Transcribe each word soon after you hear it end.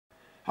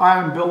Hi,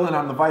 I'm Bill and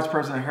I'm the Vice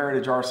President of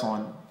Heritage Arsenal.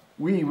 And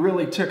we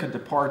really took a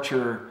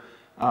departure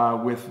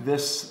with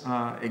this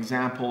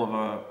example of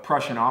a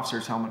Prussian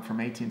officer's helmet from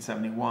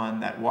 1871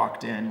 that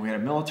walked in. We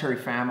had a military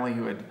family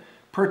who had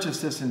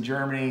purchased this in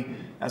Germany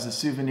as a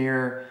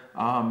souvenir.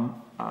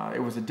 It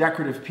was a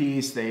decorative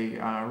piece. They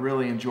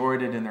really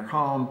enjoyed it in their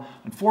home.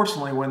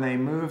 Unfortunately, when they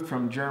moved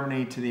from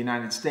Germany to the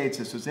United States,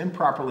 this was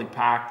improperly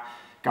packed,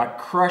 got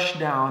crushed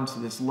down, so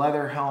this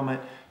leather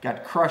helmet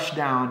got crushed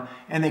down,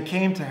 and they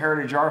came to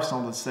Heritage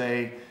Arsenal to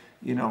say,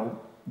 you know,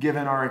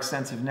 given our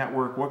extensive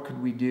network, what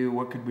could we do,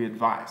 what could we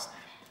advise?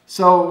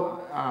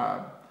 So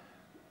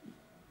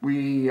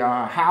we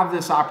have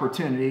this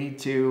opportunity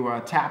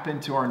to tap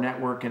into our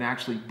network and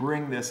actually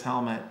bring this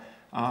helmet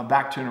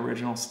back to an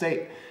original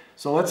state.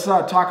 So let's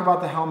talk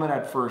about the helmet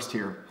at first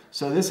here.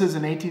 So this is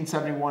an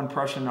 1871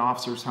 Prussian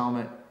officer's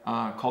helmet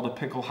called a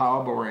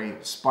Pickelhaube, or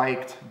a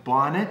spiked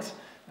bonnet,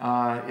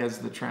 as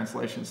the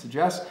translation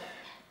suggests.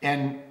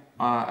 And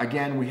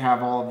again, we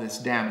have all of this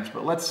damage,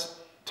 but let's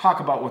talk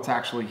about what's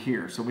actually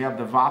here. So we have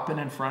the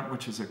Wappen in front,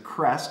 which is a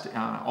crest.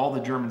 All the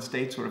German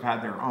states would have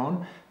had their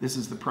own. This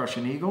is the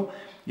Prussian eagle.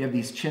 You have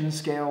these chin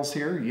scales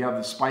here. You have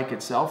the spike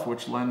itself,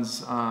 which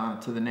lends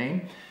to the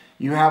name.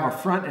 You have a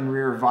front and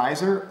rear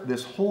visor.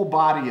 This whole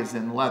body is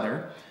in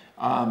leather.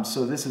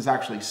 So this is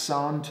actually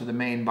sewn to the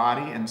main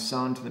body and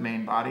sewn to the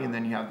main body, and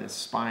then you have this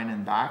spine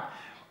and back.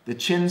 The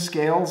chin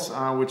scales,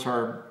 which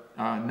are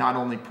not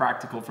only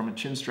practical from a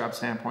chin strap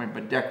standpoint,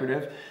 but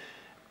decorative,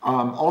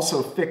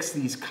 also fix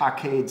these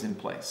cockades in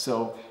place.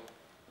 So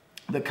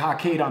the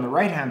cockade on the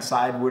right-hand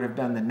side would have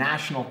been the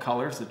national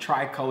colors, the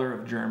tricolor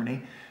of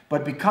Germany.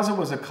 But because it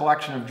was a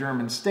collection of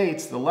German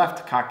states, the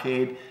left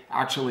cockade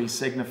actually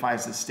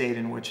signifies the state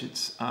in which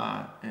it's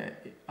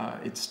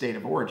state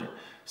of origin.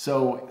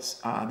 So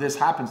this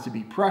happens to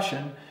be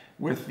Prussian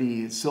with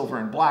the silver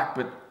and black,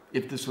 but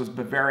if this was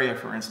Bavaria,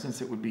 for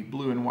instance, it would be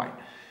blue and white.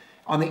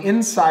 On the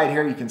inside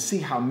here, you can see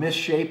how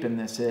misshapen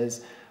this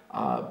is.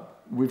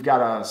 We've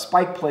got a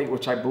spike plate,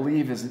 which I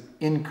believe is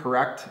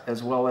incorrect,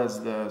 as well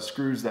as the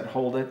screws that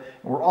hold it.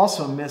 And we're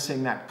also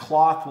missing that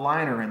cloth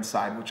liner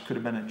inside, which could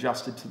have been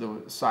adjusted to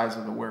the size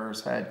of the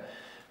wearer's head.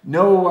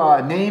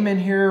 No name in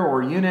here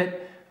or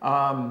unit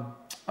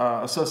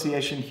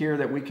association here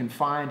that we can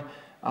find,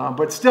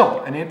 but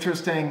still an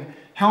interesting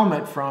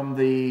helmet from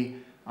the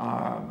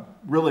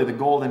really the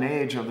golden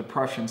age of the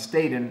Prussian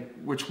state, and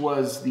which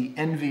was the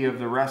envy of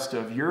the rest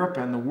of Europe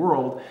and the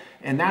world.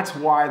 And that's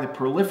why the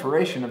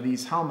proliferation of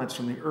these helmets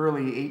from the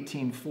early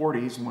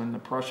 1840s, when the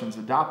Prussians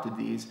adopted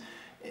these,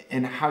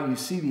 and how you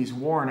see these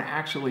worn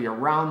actually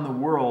around the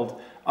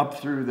world up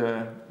through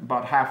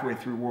about halfway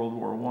through World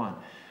War I.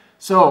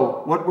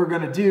 So what we're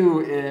going to do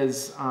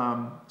is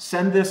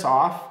send this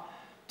off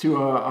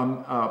to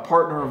a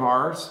partner of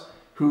ours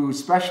who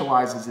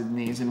specializes in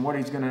these, and what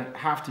he's going to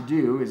have to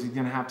do is he's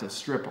going to have to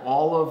strip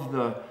all of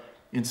the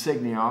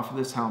insignia off of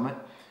this helmet.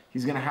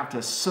 He's going to have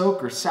to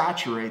soak or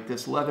saturate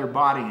this leather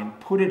body and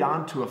put it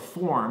onto a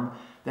form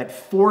that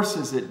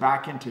forces it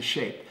back into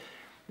shape.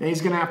 Then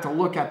he's going to have to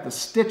look at the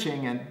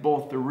stitching at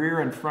both the rear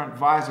and front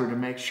visor to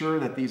make sure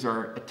that these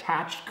are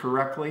attached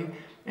correctly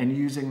and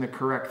using the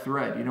correct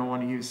thread. You don't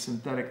want to use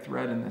synthetic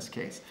thread in this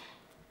case.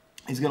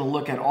 He's going to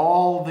look at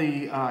all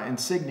the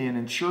insignia and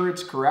ensure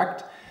it's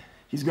correct.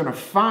 He's going to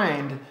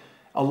find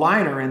a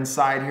liner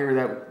inside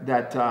here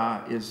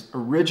that is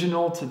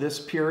original to this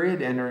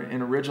period and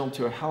original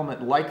to a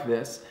helmet like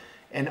this.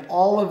 And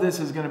all of this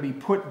is going to be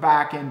put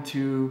back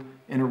into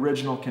an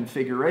original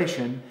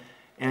configuration.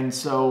 And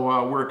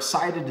so we're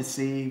excited to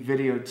see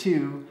video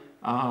 2,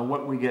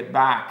 what we get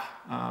back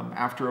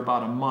after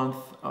about a month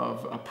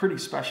of a pretty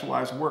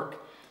specialized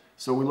work.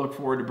 So we look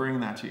forward to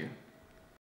bringing that to you.